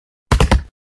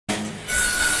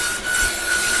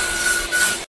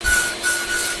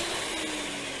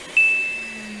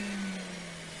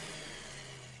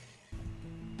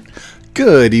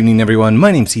Good evening, everyone.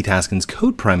 My name's Heath, Haskins,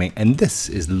 Code Primate, and this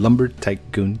is Lumber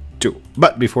Tycoon 2.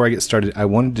 But before I get started, I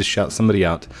wanted to shout somebody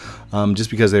out, just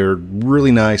because they were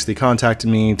really nice. They contacted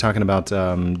me talking about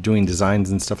doing designs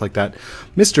and stuff like that.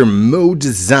 Mr. Mo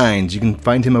Designs. You can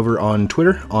find him over on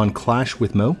Twitter on Clash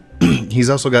with Mo. He's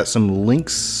also got some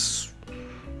links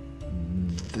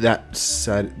that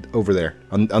side over there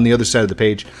on the other side of the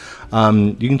page.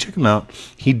 You can check him out.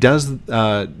 He does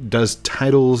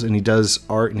titles, and he does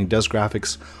art, and he does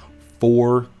graphics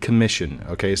for commission.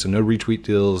 Okay, so no retweet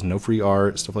deals, no free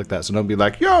art, stuff like that. So don't be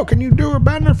like, yo, can you do a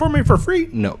banner for me for free?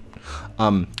 No.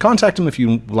 Contact him if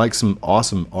you like some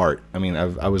awesome art. I mean,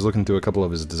 I was looking through a couple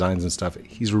of his designs and stuff.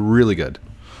 He's really good.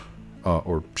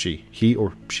 Or she, he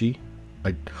or she,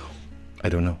 I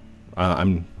don't know.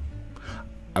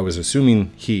 I was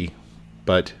assuming he,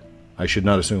 but I should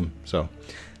not assume. So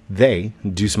they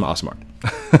do some awesome art.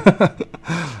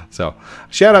 So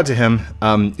shout out to him.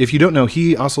 If you don't know,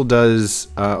 he also does,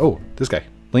 this guy,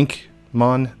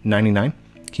 LinkMon99.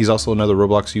 He's also another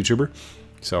Roblox YouTuber.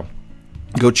 So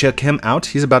go check him out.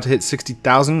 He's about to hit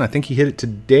 60,000. I think he hit it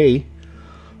today.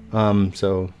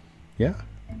 So yeah,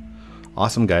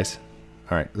 awesome guys.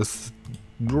 All right, let's,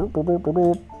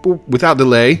 without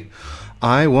delay,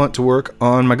 I want to work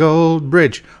on my gold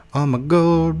bridge. On my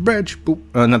gold bridge.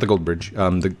 Not the gold bridge.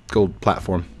 The gold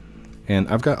platform. And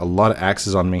I've got a lot of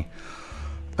axes on me.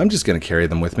 I'm just going to carry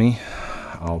them with me.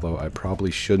 Although I probably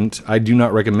shouldn't. I do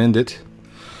not recommend it.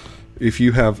 If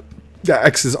you have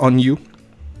axes on you.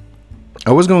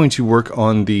 I was going to work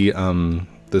on the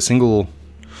single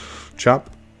chop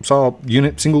saw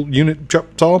unit. Single unit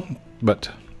chop saw.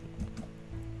 But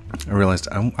I realized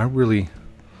I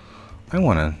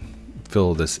want to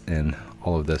fill this in.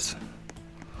 All of this.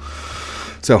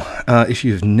 So, if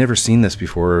you've never seen this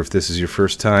before, or if this is your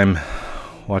first time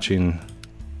watching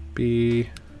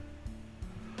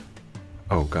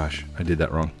Oh gosh, I did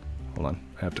that wrong. Hold on,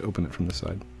 I have to open it from the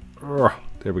side.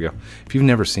 There we go. If you've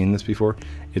never seen this before,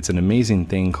 it's an amazing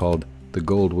thing called the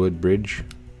Goldwood Bridge.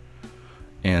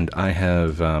 And I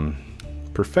have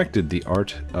perfected the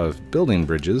art of building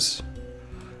bridges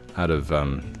out of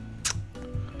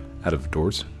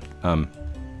doors.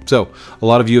 So, a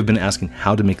lot of you have been asking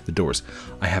how to make the doors.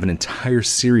 I have an entire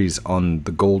series on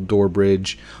the gold door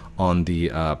bridge, on the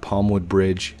palmwood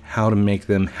bridge, how to make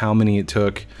them, how many it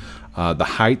took, the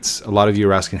heights. A lot of you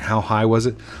are asking how high was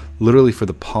it. Literally for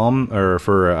the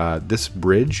for this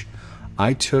bridge,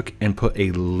 I took and put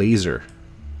a laser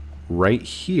right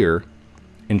here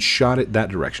and shot it that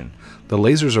direction. The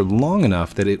lasers are long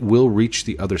enough that it will reach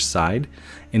the other side,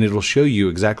 and it'll show you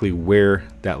exactly where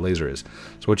that laser is.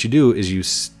 So what you do is you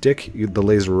stick the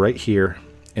laser right here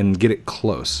and get it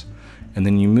close, and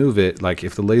then you move it. Like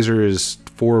if the laser is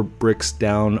 4 bricks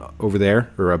down over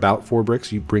there, or about 4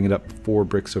 bricks, you bring it up 4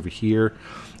 bricks over here,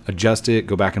 adjust it,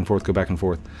 go back and forth,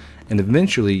 and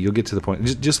eventually you'll get to the point.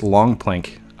 Just long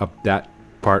plank up that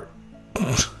part.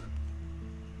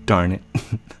 Darn it.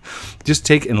 Just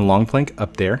take a long plank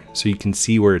up there so you can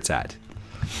see where it's at.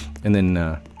 And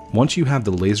then once you have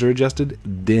the laser adjusted,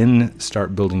 then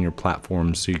start building your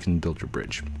platforms so you can build your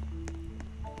bridge.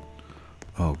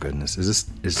 Oh goodness, is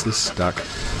this stuck?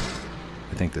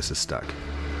 I think this is stuck.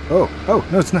 Oh,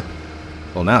 no it's not.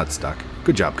 Well, now it's stuck.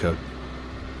 Good job, code.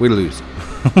 Way to lose.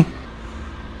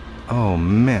 Oh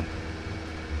man.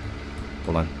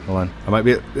 Hold on. I might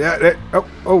be, yeah,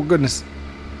 oh goodness.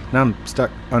 Now I'm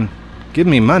stuck on, give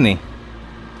me money.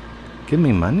 Give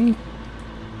me money?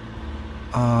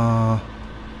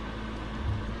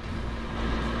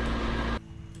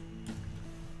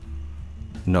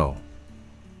 No.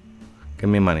 Give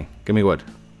me money. Give me wood.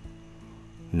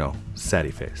 No.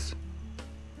 Saddy face.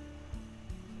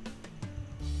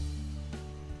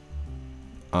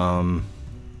 No.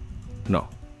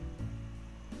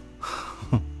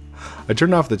 I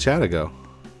turned off the chat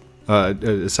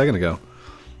a second ago.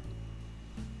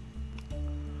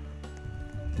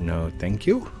 No, thank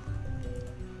you.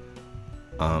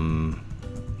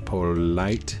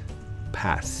 Polite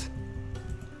pass.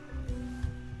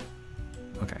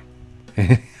 Okay.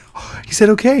 He said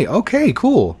okay. Okay,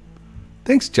 cool.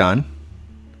 Thanks, John.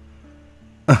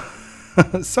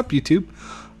 Sup, YouTube?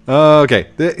 Okay,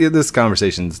 this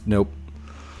conversation's nope.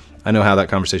 I know how that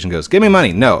conversation goes. Give me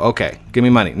money. No, okay. Give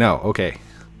me money. No, okay.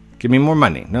 Give me more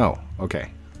money. No, okay.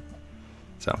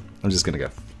 So, I'm just gonna go.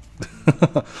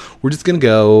 We're just gonna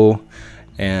go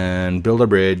and build our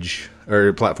bridge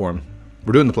or platform.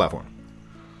 We're doing the platform.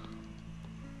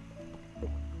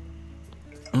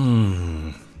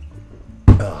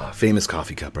 Famous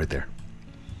coffee cup right there.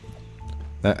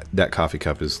 That coffee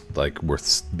cup is like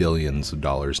worth billions of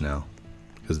dollars now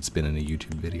because it's been in a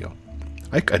YouTube video.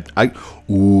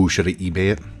 Ooh, should I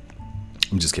eBay it?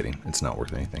 I'm just kidding. It's not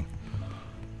worth anything.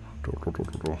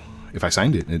 If I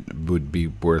signed it, it would be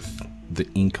worth the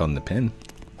ink on the pen.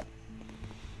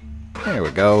 There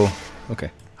we go.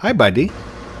 Okay. Hi, buddy.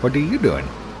 What are you doing?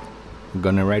 You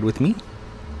gonna ride with me?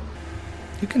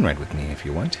 You can ride with me if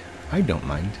you want. I don't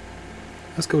mind.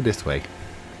 Let's go this way.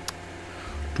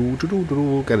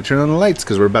 Gotta turn on the lights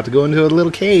because we're about to go into a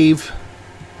little cave.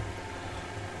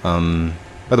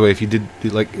 By the way, if you did,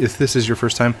 like, if this is your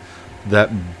first time,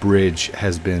 that bridge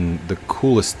has been the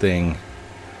coolest thing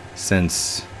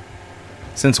since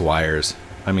Wires.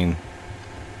 I mean,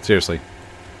 seriously.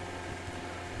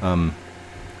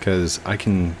 Because I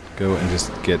can go and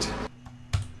just get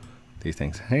these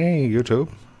things. Hey, YouTube.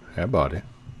 I bought it.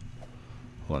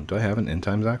 Hold on, do I have an end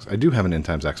times axe? I do have an end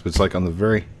times axe, but it's like on the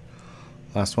very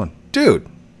last one. Dude!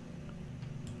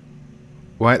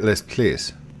 Whitelist,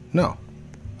 please. No.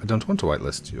 I don't want to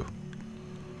whitelist you.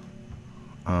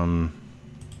 Hold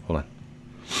on.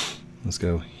 Let's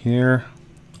go here.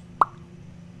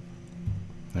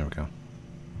 There we go.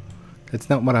 That's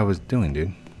not what I was doing,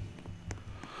 dude.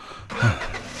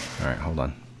 Alright, hold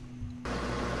on.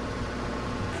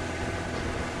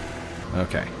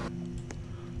 Okay.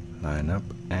 Line up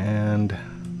and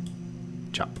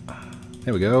chop.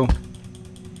 There we go.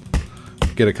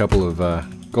 Get a couple of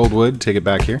gold wood, take it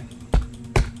back here.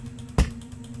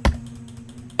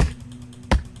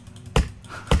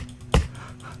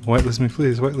 Whitelist me,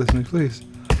 please. Whitelist me, please.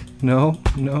 No,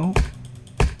 no.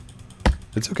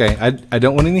 It's okay. I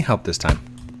don't want any help this time.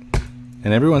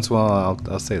 And every once in a while,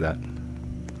 I'll say that.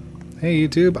 Hey,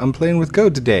 YouTube. I'm playing with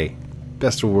Code today.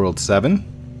 Best of World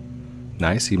 7.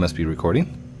 Nice. He must be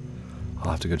recording.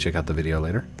 I'll have to go check out the video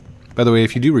later. By the way,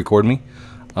 if you do record me,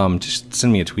 just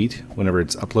send me a tweet whenever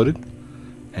it's uploaded,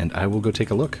 and I will go take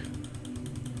a look.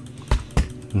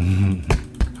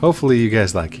 Hopefully you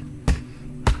guys like it.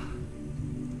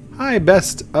 Hi,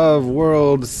 Best of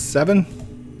World 7.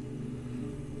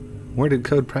 Where did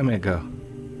Code Primate go?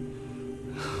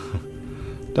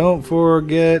 Don't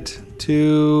forget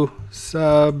to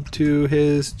sub to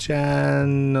his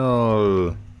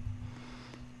channel.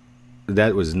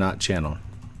 That was not channel.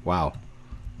 Wow.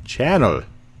 Channel.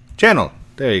 Channel.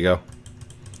 There you go.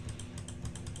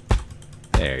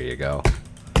 There you go.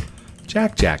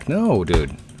 Jack. No,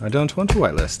 dude. I don't want to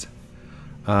whitelist.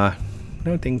 No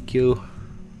thank you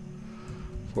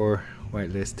for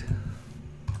whitelist.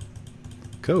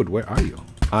 Code, where are you?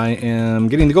 I am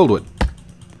getting the goldwood.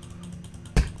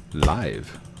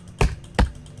 Live.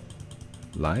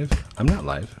 Live? I'm not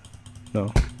live.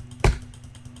 No.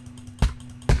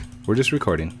 We're just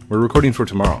recording. We're recording for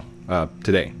tomorrow.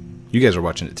 Today. You guys are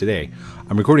watching it today.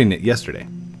 I'm recording it yesterday.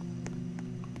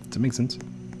 Does that make sense?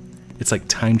 It's like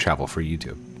time travel for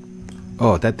YouTube.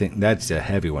 Oh, that thing, that's a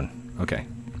heavy one. Okay.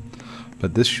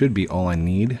 But this should be all I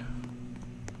need.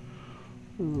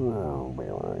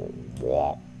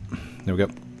 There we go.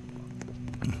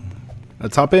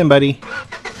 Let's hop in, buddy.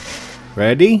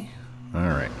 Ready?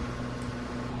 Alright.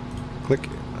 Click.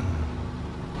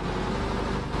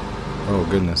 Oh,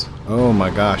 goodness. Oh, my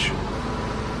gosh.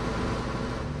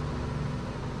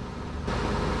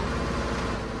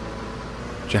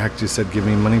 Jack just said, give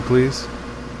me money, please.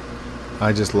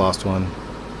 I just lost one.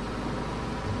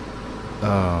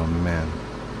 Oh, man.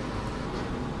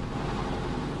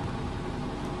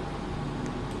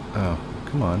 Oh,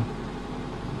 come on.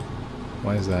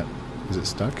 Why is that? Is it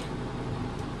stuck?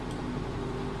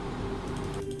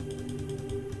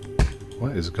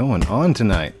 What is going on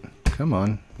tonight? Come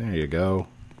on. There you go.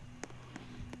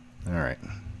 Alright.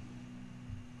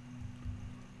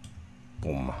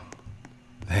 Boom.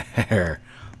 There.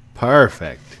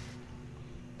 Perfect.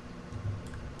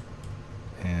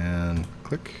 And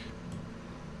click.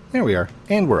 There we are.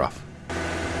 And we're off.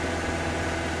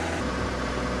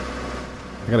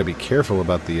 I gotta be careful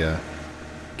about the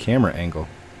camera angle.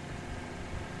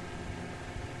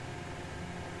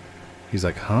 He's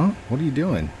like, huh? What are you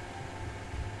doing?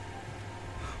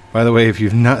 By the way, if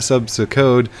you've not subbed to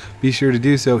Code, be sure to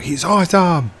do so. He's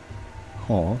awesome!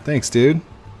 Aw, thanks, dude.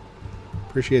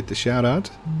 Appreciate the shout out.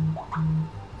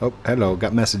 Oh, hello,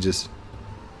 got messages.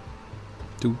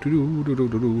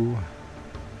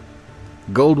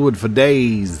 Goldwood for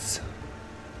days.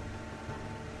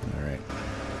 Alright.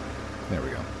 There we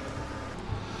go.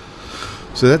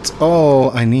 So that's all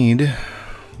I need.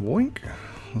 Boink.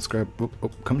 Let's grab...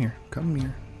 Oh, come here. Come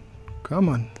here. Come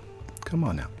on. Come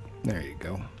on now. There you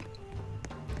go.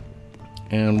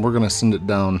 And we're going to send it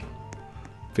down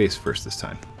face first this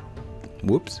time.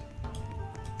 Whoops.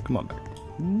 Come on back.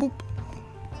 Whoop.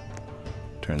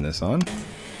 Turn this on.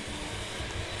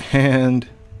 And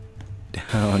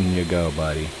Down you go,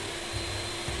 buddy.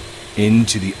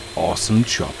 Into the awesome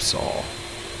chop saw.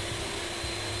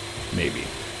 Maybe.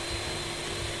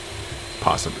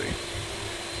 Possibly.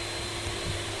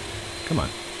 Come on.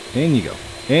 In you go.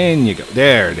 In you go.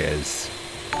 There it is.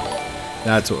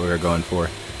 That's what we were going for.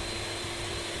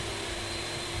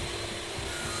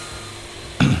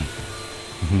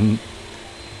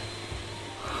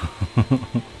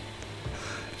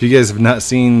 If you guys have not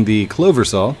seen the clover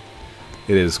saw,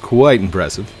 it is quite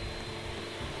impressive.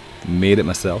 Made it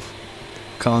myself.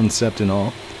 Concept and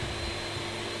all.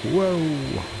 Whoa.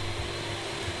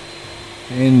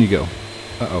 In you go.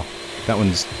 Uh-oh. That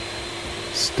one's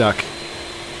stuck.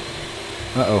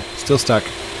 Uh-oh. Still stuck.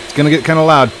 It's gonna get kind of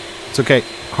loud. It's okay.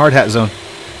 Hard hat zone.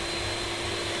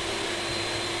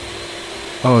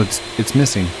 Oh, it's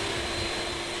missing.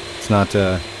 It's not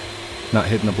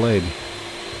hitting the blade.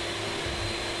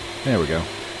 There we go.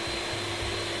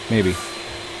 Maybe.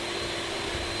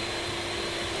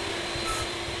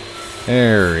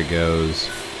 There it goes.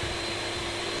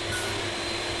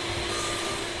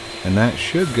 And that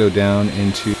should go down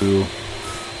into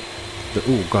the...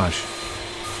 Oh, gosh.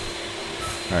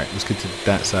 Alright, let's get to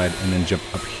that side and then jump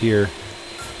up here.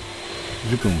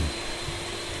 Boom.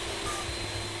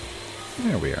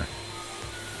 There we are.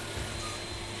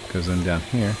 Goes then down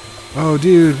here. Oh,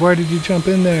 dude, why did you jump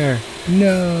in there?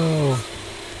 No!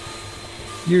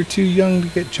 You're too young to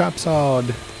get chop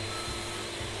sawed.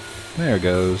 There it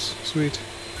goes. Sweet.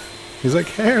 He's like,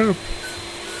 help!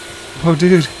 Oh,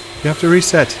 dude, you have to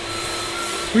reset.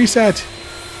 Reset!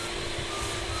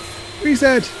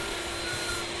 Reset!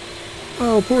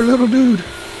 Oh, poor little dude.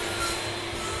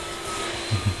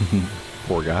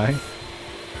 Poor guy.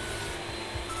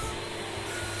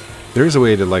 There's a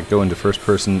way to like go into first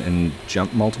person and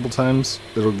jump multiple times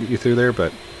that'll get you through there,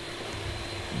 but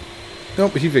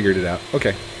nope, he figured it out.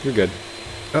 Okay, you're good.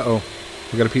 Uh-oh,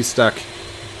 we got a piece stuck.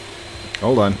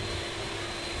 Hold on.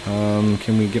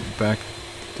 Can we get back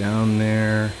down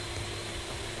there?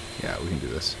 Yeah, we can do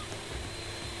this.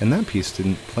 And that piece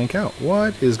didn't plank out.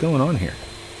 What is going on here?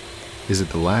 Is it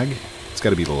the lag? It's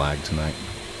got to be the lag tonight.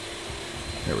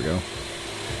 There we go.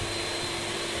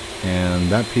 And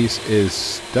that piece is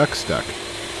stuck,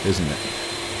 isn't it?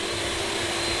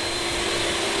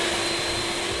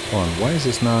 Hold on, why is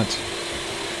this not...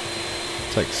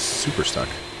 It's like super stuck.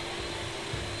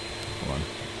 Hold on.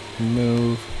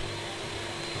 Move.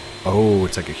 Oh,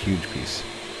 it's like a huge piece.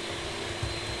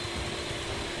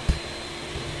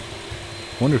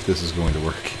 Wonder if this is going to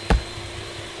work.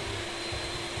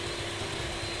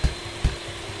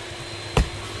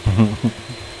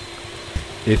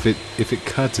 If it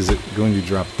cuts, is it going to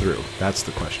drop through? That's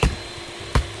the question.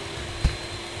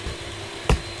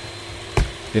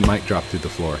 It might drop through the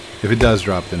floor. If it does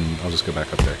drop, then I'll just go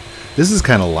back up there. This is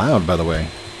kind of loud, by the way.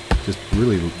 Just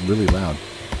really, really loud.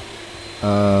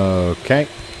 Okay.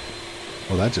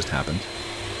 Well, that just happened.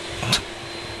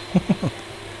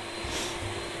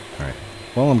 Alright.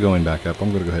 While I'm going back up, I'm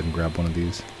going to go ahead and grab one of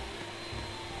these.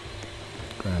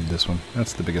 Grab this one.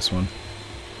 That's the biggest one.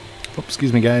 Oh,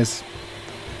 excuse me, guys.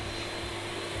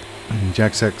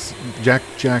 Jack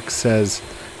says,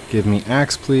 give me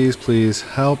axe, please, please,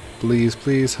 help, please,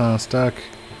 please, huh, stuck.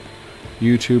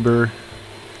 YouTuber.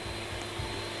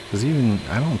 Does he even,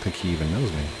 I don't think he even knows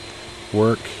me.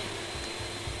 Work.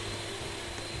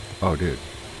 Oh, dude.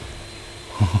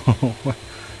 What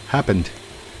happened?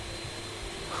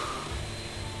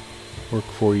 Work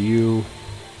for you.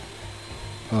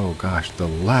 Oh gosh, the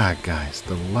lag, guys.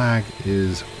 The lag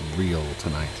is real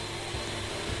tonight.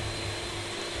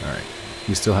 Alright,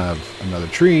 we still have another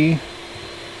tree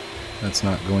that's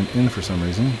not going in for some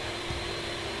reason.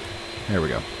 There we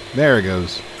go. There it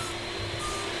goes.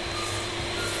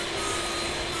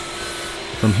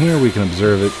 From here we can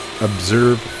observe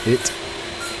it.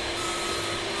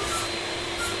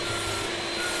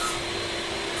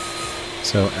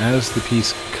 So as the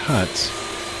piece cuts,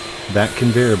 that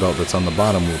conveyor belt that's on the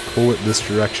bottom will pull it this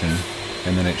direction,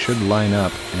 and then it should line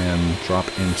up and drop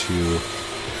into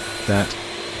that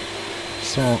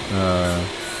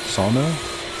sawmill?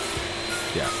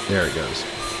 Yeah, there it goes.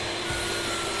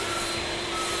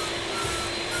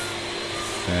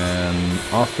 And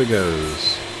off it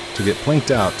goes to get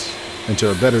planked out into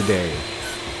a better day,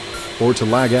 or to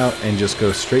lag out and just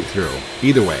go straight through.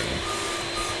 Either way.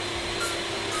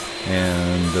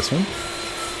 And this one.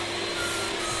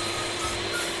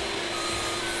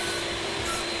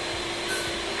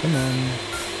 Come on.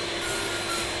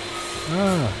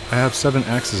 Ah, I have 7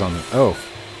 axes on me. Oh.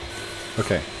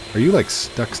 Okay. Are you like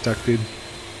stuck, dude?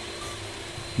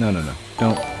 No.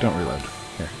 Don't reload.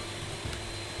 Here.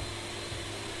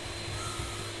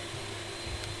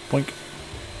 Boink.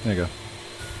 There you go.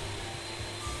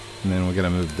 And then we're gonna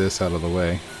move this out of the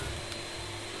way,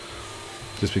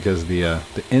 just because the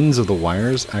ends of the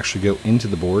wires actually go into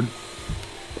the board,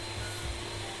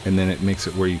 and then it makes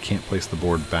it where you can't place the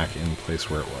board back in place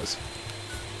where it was.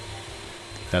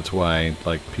 That's why,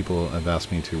 like, people have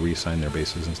asked me to reassign their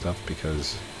bases and stuff,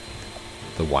 because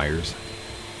the wires.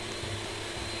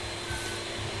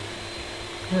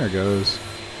 There it goes.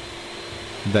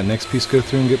 Did that next piece go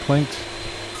through and get planked?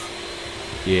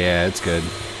 Yeah, it's good.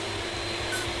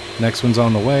 Next one's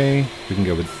on the way. We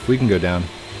can go down.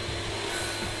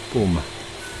 Boom.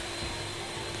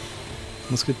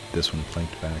 Let's get this one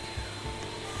planked back.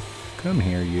 Come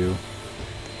here, you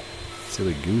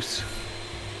silly goose.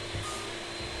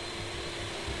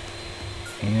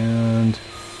 And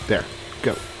there.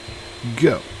 Go.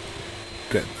 Go.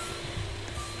 Good.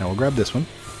 Now we'll grab this one.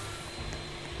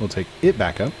 We'll take it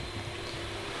back up.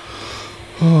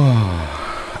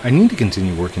 I need to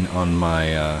continue working on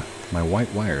my my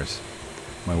white wires,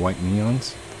 my white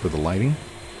neons for the lighting.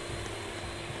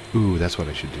 Ooh, that's what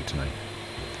I should do tonight.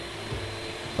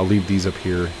 I'll leave these up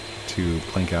here to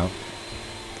plank out,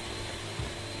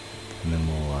 and then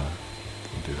we'll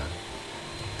do that.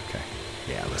 Okay,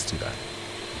 yeah, let's do that.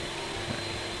 Right.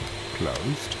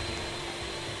 Closed.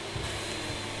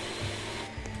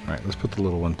 All right, let's put the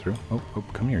little one through. Oh,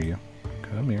 come here, you.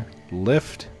 Come here.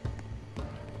 Lift.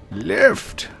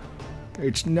 Lift.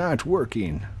 It's not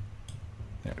working.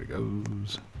 There it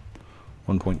goes.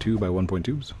 1.2 by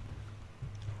 1.2s.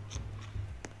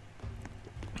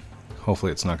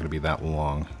 Hopefully it's not going to be that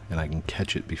long, and I can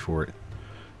catch it before it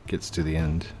gets to the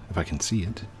end, if I can see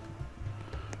it.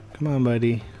 Come on,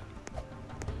 buddy.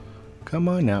 Come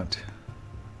on out.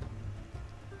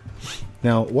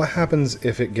 Now, what happens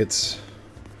if it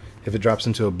drops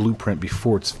into a blueprint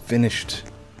before it's finished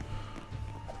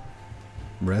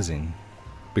resin?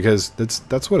 Because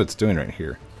that's what it's doing right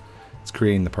here. It's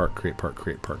creating the part, create part,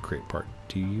 create part, create part.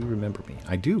 Do you remember me?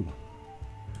 I do.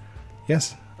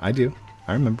 Yes, I do.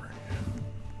 I remember.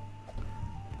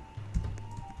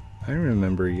 I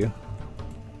remember you.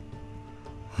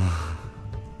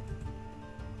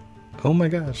 Oh my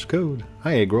gosh, code.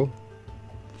 Hi, egg roll.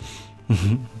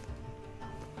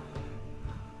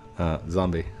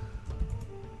 Zombie.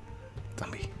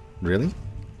 Zombie. Really?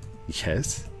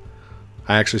 Yes.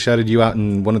 I actually shouted you out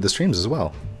in one of the streams as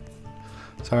well.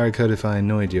 Sorry, Code, if I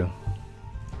annoyed you.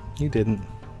 You didn't.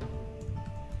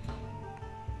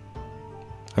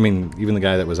 I mean, even the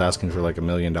guy that was asking for like $1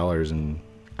 million in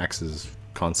axes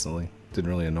constantly didn't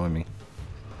really annoy me.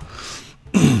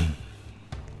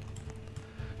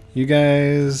 You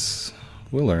guys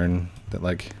will learn that,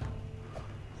 like,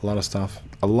 a lot of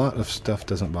stuff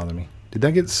doesn't bother me. Did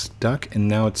that get stuck and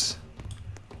now it's...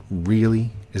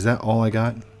 Really? Is that all I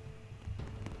got?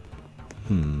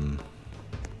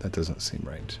 That doesn't seem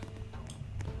right.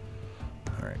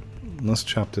 Alright, let's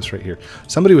chop this right here.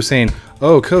 Somebody was saying,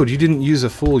 oh, Code, you didn't use a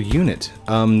full unit.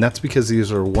 That's because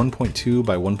these are 1.2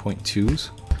 by 1.2s.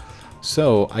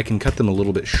 So I can cut them a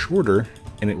little bit shorter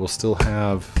and it will still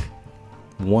have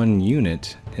one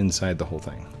unit inside the whole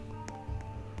thing.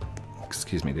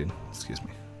 Excuse me, dude. Excuse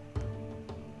me.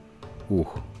 Ooh.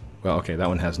 Well, okay, that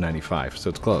one has 95, so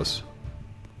it's close.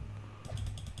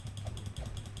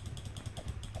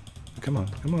 Come on,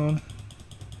 come on.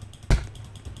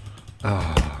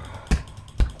 Ah.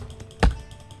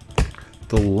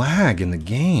 The lag in the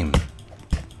game.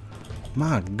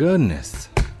 My goodness.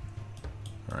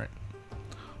 Alright.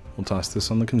 We'll toss this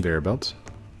on the conveyor belt.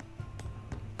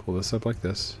 Pull this up like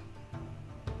this.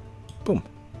 Boom.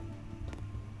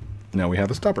 Now we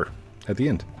have a stopper at the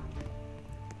end.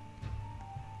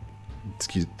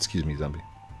 Excuse me, zombie.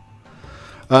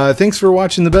 Thanks for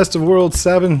watching the Best of World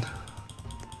 7.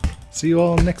 See you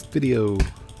all next video.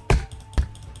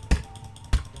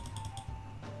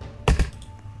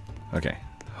 Okay.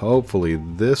 Hopefully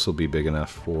this will be big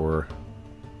enough for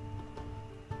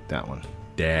that one.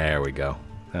 There we go.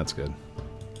 That's good.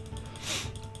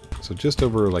 So just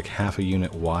over like half a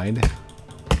unit wide.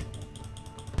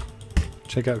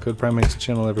 Check out Code Primate's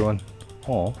channel, everyone.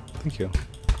 Aw, thank you.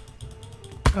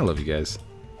 I love you guys.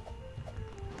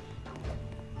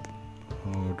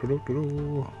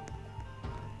 Oh,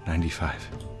 95.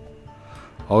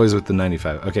 Always with the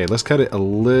 95. Okay, let's cut it a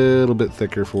little bit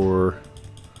thicker for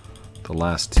the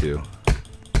last two.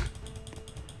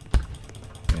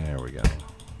 There we go.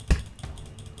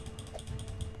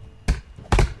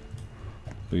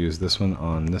 We'll use this one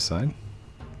on this side.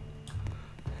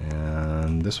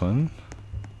 And this one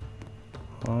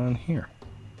on here.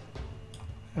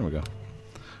 There we go.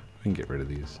 We can get rid of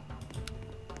these.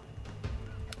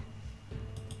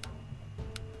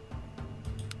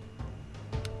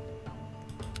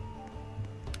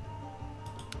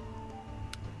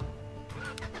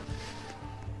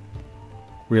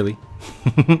 Really?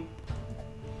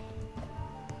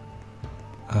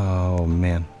 Oh,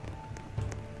 man.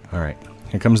 Alright,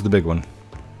 here comes the big one.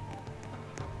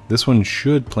 This one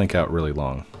should plank out really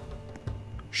long.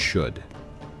 Should.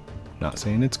 Not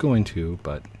saying it's going to,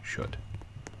 but should.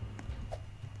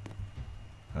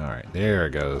 Alright, there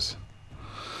it goes.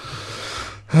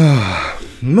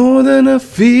 More than a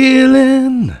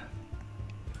feeling.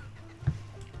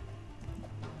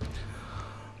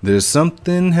 There's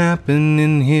something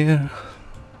happening here.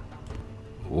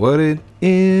 What it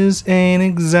is ain't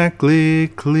exactly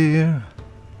clear.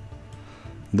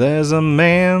 There's a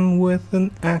man with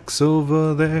an axe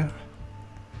over there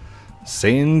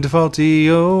saying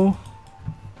Defaultio.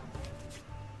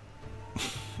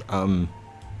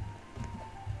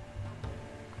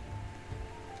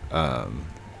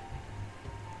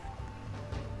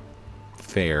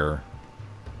 Fair.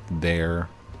 There.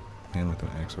 Man with an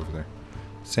axe over there.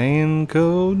 Saying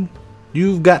code.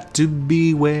 You've got to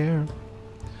beware.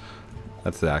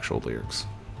 That's the actual lyrics.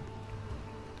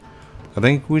 I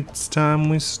think it's time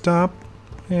we stop.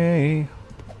 Hey,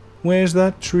 where's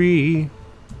that tree?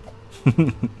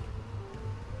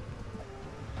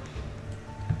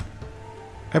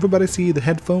 Everybody see the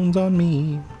headphones on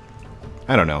me.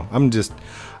 I don't know. I'm just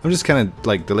kind of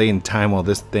like delaying time while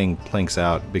this thing planks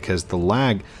out because the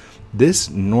lag, this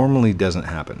normally doesn't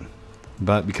happen.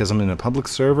 But because I'm in a public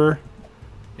server,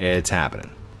 it's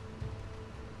happening.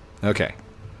 Okay.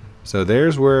 So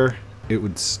there's where it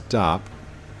would stop.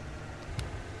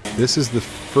 This is the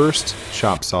first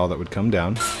chop saw that would come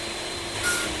down.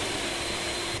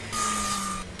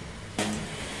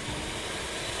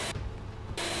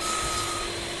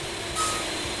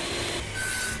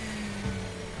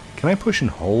 Can I push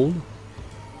and hold?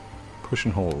 Push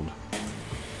and hold.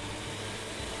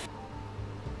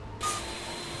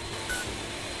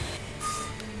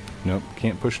 Nope,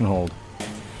 can't push and hold.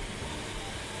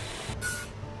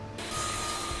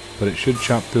 But it should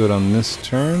chop through it on this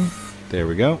turn. There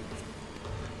we go.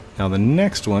 Now the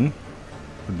next one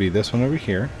would be this one over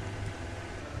here.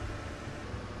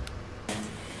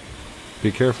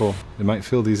 Be careful, it might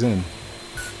fill these in.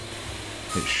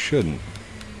 It shouldn't.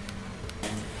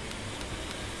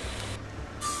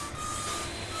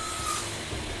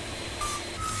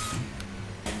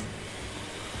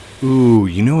 Ooh,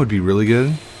 you know what would be really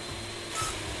good?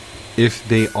 If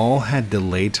they all had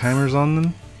delay timers on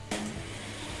them.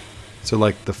 So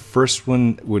like the first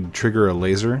one would trigger a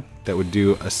laser that would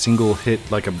do a single hit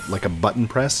like a button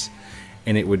press,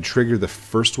 and it would trigger the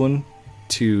first one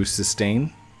to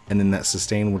sustain, and then that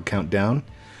sustain would count down,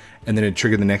 and then it'd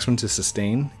trigger the next one to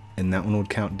sustain, and that one would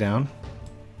count down.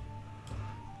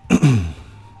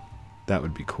 That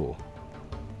would be cool.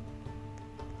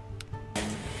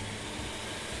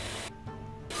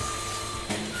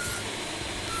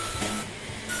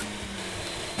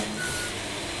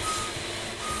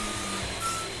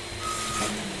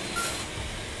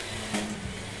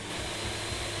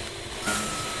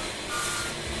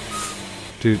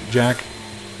 Dude, Jack.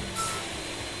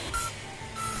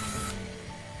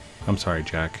 I'm sorry,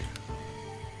 Jack.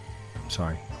 I'm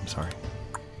sorry. I'm sorry.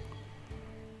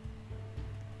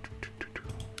 There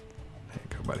you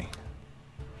go, buddy.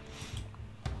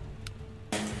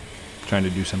 Trying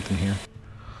to do something here.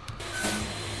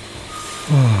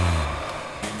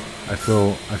 I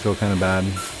feel kind of bad.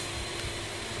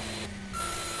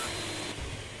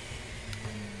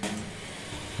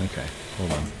 Okay,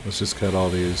 hold on. Let's just cut all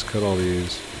these. Cut all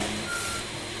these.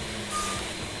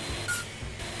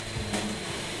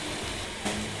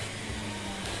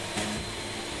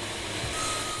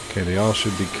 Okay, they all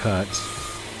should be cut.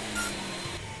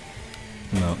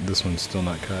 No, this one's still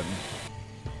not cut.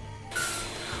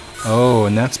 Oh,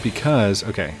 and that's because...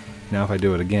 Okay, now if I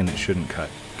do it again, it shouldn't cut,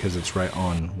 because it's right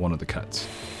on one of the cuts.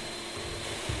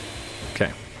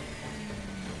 Okay.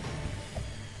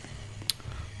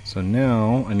 So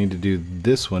now I need to do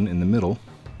this one in the middle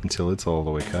until it's all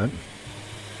the way cut.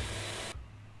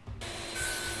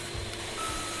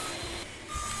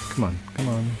 Come on, come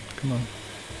on, come on.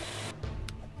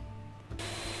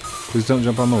 Please don't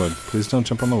jump on the wood. Please don't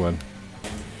jump on the wood.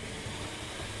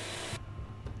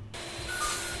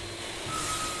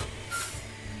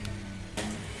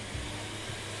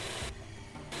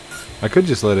 I could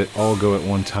just let it all go at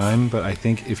one time, but I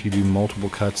think if you do multiple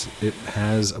cuts, it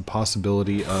has a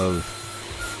possibility of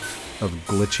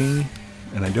glitching,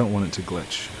 and I don't want it to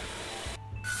glitch.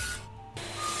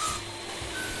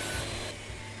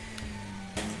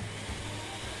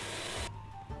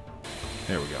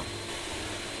 There we go.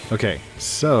 Okay,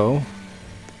 so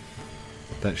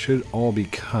that should all be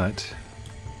cut.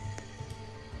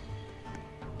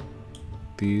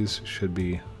 These should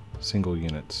be single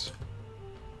units.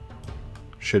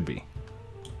 Should be.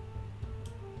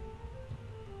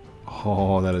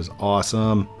 Oh, that is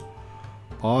awesome.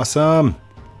 Awesome.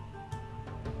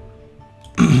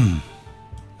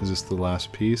 Is this the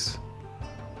last piece?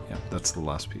 Yeah, that's the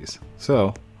last piece.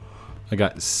 So, I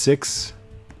got 6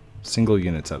 single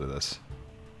units out of this.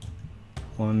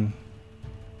 1,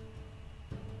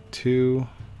 2.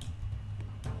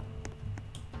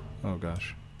 Oh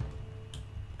gosh.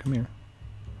 Come here.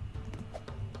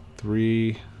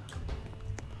 3.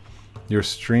 Your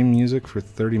stream music for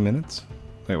 30 minutes?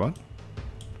 Wait, what?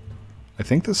 I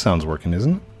think this sound's working,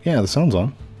 isn't it? Yeah, the sound's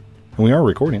on. And we are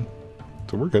recording.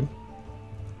 So we're good.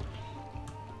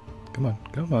 Come on,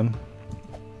 come on.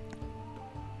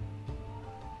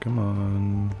 Come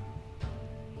on.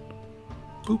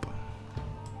 Boop.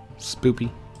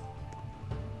 Spoopy.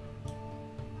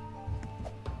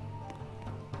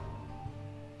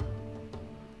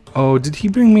 Oh, did he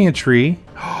bring me a tree?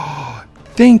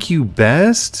 Thank you,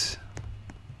 Best.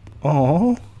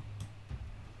 Oh,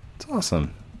 it's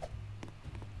awesome.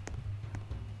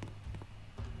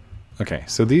 Okay,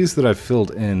 so these that I've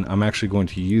filled in, I'm actually going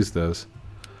to use those.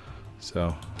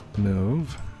 So,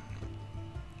 move.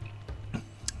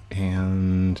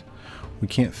 And we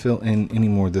can't fill in any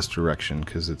more this direction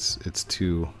because it's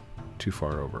too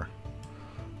far over.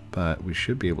 But we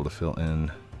should be able to fill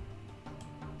in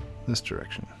this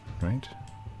direction, right?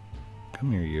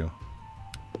 Come here, you.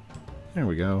 There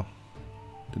we go.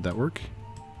 Did that work?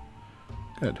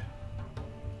 Good.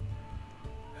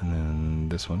 And then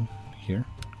this one here.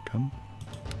 Come.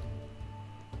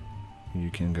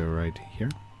 You can go right here.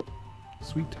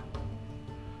 Sweet.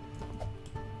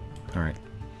 Alright.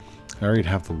 I already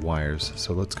have the wires,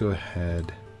 so let's go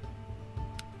ahead.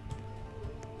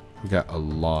 We got a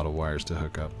lot of wires to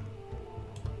hook up.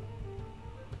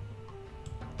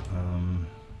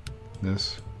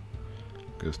 This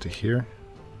goes to here.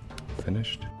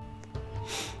 Finished.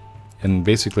 And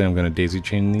basically I'm going to daisy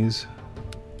chain these.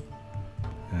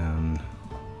 And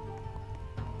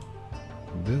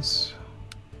this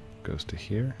goes to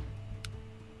here.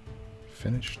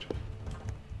 Finished.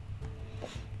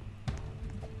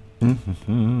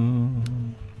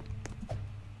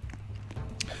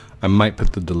 I might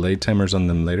put the delay timers on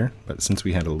them later, but since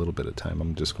we had a little bit of time,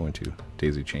 I'm just going to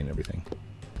daisy chain everything.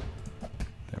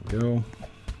 There we go.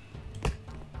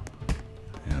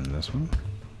 And this one.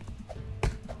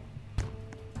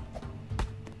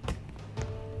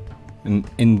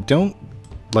 And don't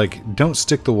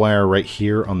stick the wire right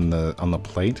here on the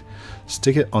plate.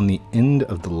 Stick it on the end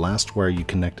of the last wire you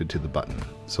connected to the button.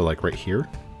 So like right here,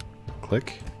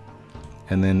 click,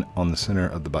 and then on the center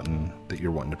of the button that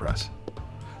you're wanting to press.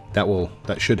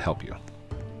 That should help you.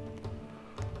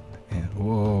 And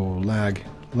whoa, lag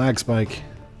spike.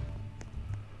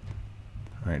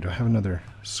 All right, do I have another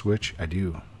switch? I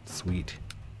do. Sweet.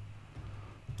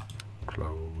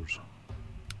 Close.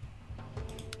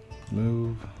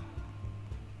 Move.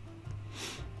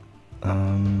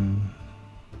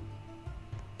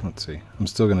 Let's see. I'm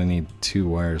still gonna need 2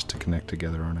 wires to connect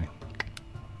together, aren't I?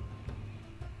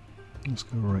 Let's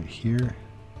go right here.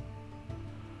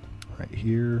 Right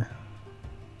here.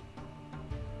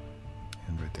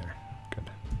 And right there. Good.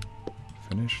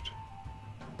 Finished.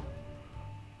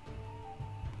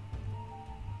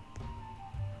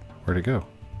 Where'd it go?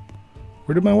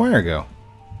 Where did my wire go?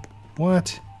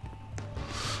 What?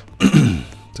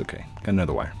 It's okay. Got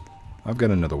another wire. I've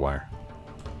got another wire.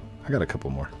 I got a couple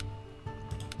more.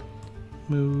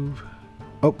 Move.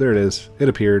 Oh, there it is. It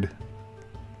appeared.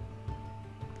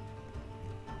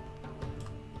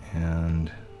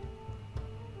 And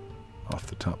off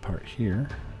the top part here,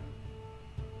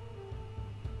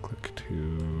 click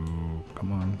to,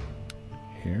 come on,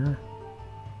 here.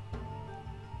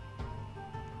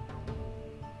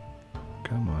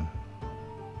 Come on.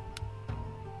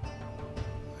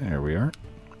 There we are.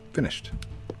 Finished.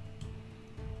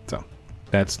 So,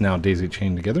 that's now daisy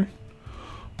chained together.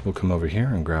 We'll come over here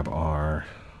and grab our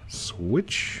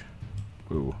switch.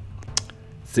 Ooh.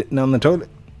 Sitting on the toilet.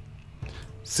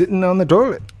 Sitting on the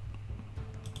toilet.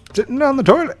 Sitting on the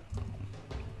toilet.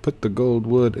 Put the gold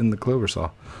wood in the clover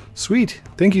saw. Sweet.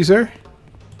 Thank you, sir.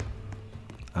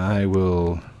 I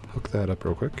will hook that up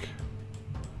real quick.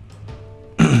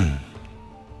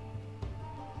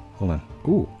 Hold on.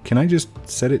 Ooh, can I just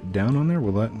set it down on there?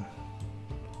 Will that...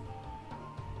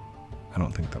 I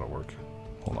don't think that'll work.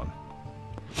 Hold on.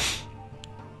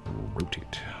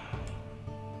 Rotate.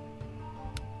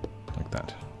 Like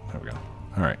that. There we go.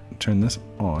 Alright, turn this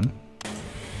on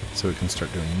so we can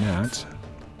start doing that.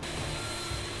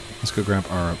 Let's go grab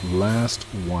our last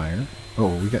wire.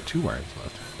 Oh, we got 2 wires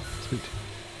left. Sweet.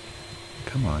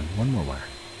 Come on, one more wire.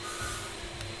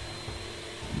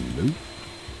 Nope.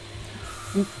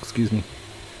 Ooh, excuse me.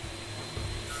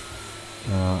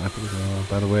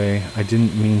 By the way, I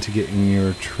didn't mean to get in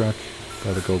your truck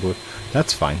by the gold wood.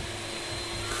 That's fine.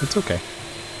 It's okay.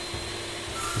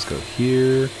 Let's go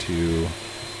here to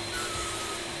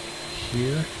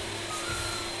here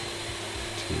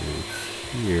to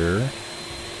here.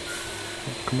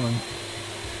 Oh, come on.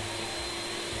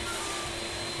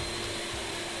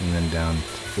 And then down.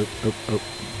 Oh, oh, oh.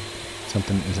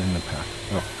 Something is in the path.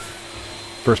 Oh.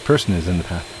 First person is in the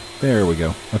path. There we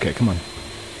go. Okay, come on.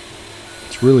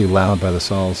 It's really loud by the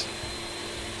saws.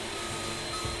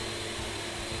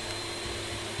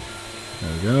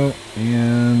 There we go.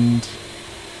 And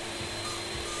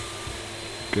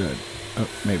good. Oh,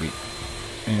 maybe.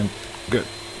 And good.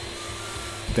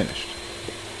 Finished.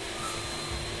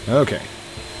 Okay.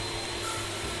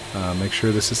 Make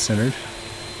sure this is centered.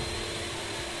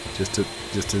 Just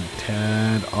a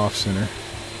tad off center.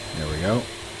 There we go.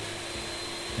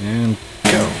 And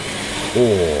go.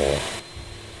 Oh.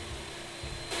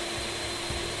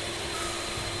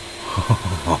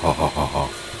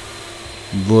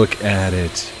 Look at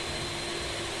it.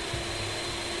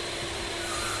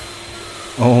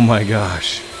 Oh my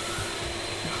gosh.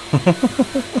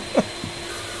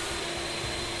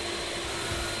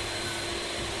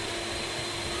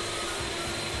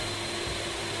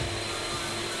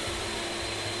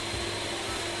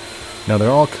 Now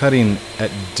they're all cutting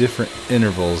at different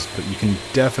intervals, but you can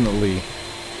definitely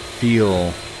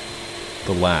feel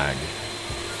the lag.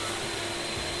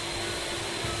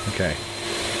 Okay.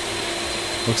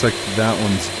 Looks like that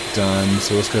one's done,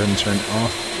 so let's go ahead and turn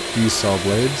off these saw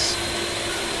blades.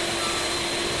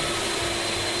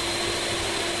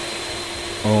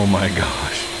 Oh my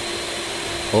gosh.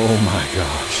 Oh my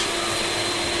gosh.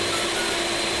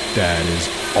 That is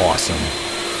awesome.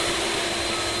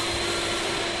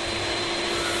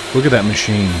 Look at that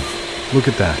machine. Look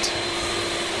at that.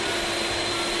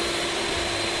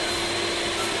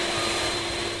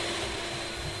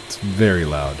 It's very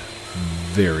loud.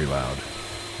 Very loud.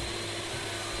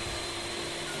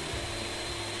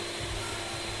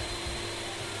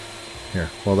 Here,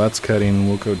 while that's cutting,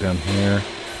 we'll go down here.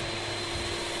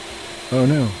 Oh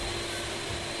no.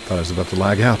 Thought I was about to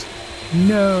lag out.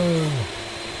 No!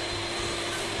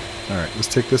 Alright, let's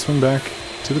take this one back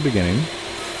to the beginning.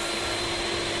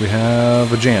 We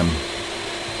have a jam.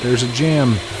 There's a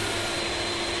jam.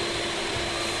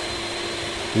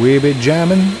 We be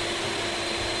jamming.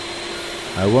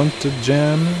 I want to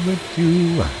jam with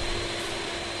you.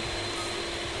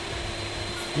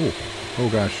 Oh, oh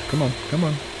gosh. Come on, come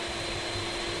on.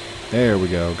 There we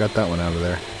go. Got that one out of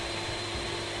there.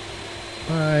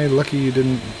 Bye. Lucky you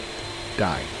didn't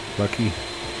die. Lucky.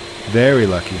 Very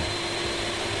lucky.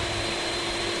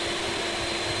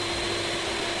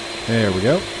 There we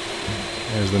go.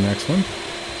 There's the next one.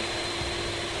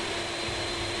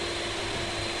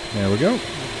 There we go.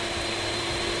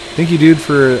 Thank you, dude,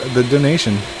 for the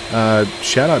donation.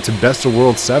 Shout out to Best of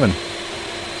World 7.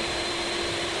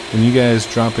 When you guys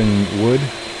drop in wood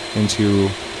into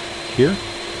here,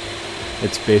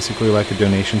 it's basically like a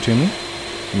donation to me,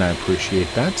 and I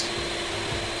appreciate that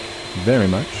very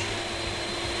much.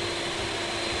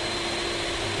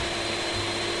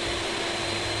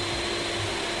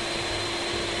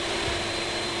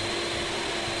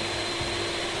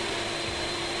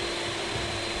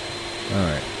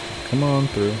 Alright, come on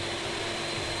through.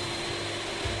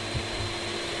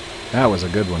 That was a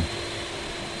good one.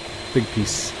 Big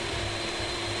piece.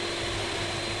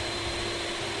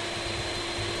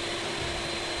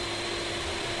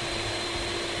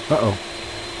 Uh-oh.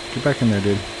 Get back in there,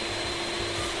 dude.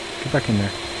 Get back in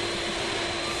there.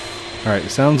 Alright, it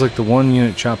sounds like the 1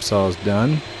 unit chop saw is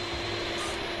done.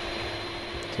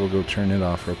 So we'll go turn it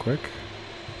off real quick.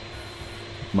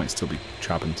 Might still be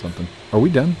chopping something. Are we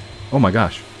done? Oh my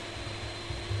gosh.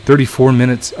 34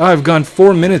 minutes. Oh, I've gone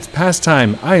 4 minutes past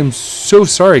time. I am so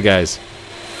sorry, guys.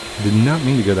 Did not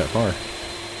mean to go that far.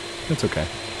 That's okay.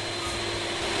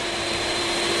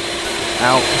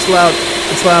 Ow. It's loud.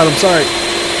 It's loud. I'm sorry.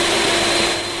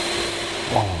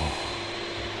 Oh.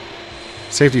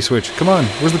 Safety switch. Come on.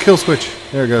 Where's the kill switch?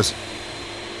 There it goes.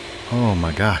 Oh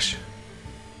my gosh.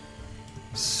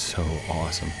 So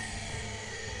awesome.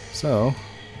 So,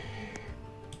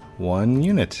 1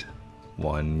 unit.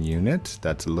 1 unit.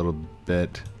 That's a little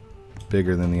bit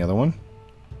bigger than the other one.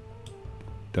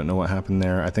 Don't know what happened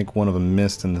there. I think one of them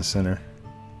missed in the center.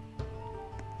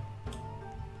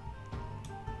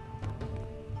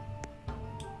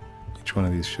 Each one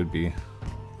of these should be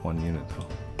 1 unit though.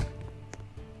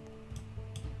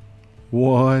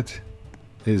 What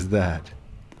is that?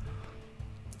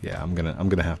 Yeah, I'm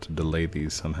gonna have to delay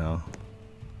these somehow.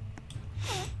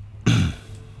 It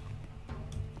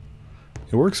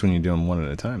works when you do them one at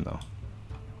a time, though.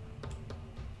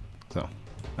 So,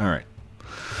 all right.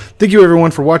 Thank you,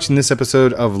 everyone, for watching this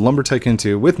episode of Lumber Tycoon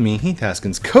 2 with me, Heath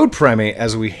Haskins, Code Primate,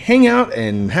 as we hang out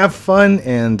and have fun,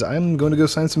 and I'm going to go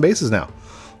sign some bases now.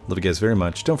 Love you guys very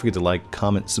much. Don't forget to like,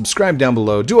 comment, subscribe down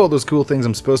below. Do all those cool things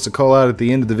I'm supposed to call out at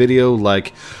the end of the video,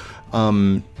 like,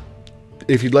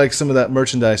 if you'd like some of that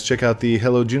merchandise, check out the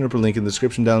Hello Juniper link in the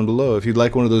description down below. If you'd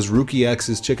like one of those Ruki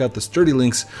axes, check out the sturdy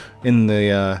links in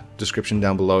the description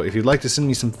down below. If you'd like to send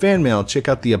me some fan mail, check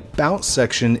out the About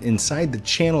section inside the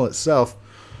channel itself.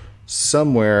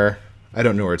 Somewhere, I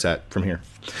don't know where it's at from here.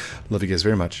 Love you guys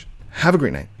very much. Have a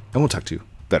great night, and we'll talk to you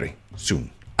very soon.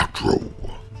 Outro.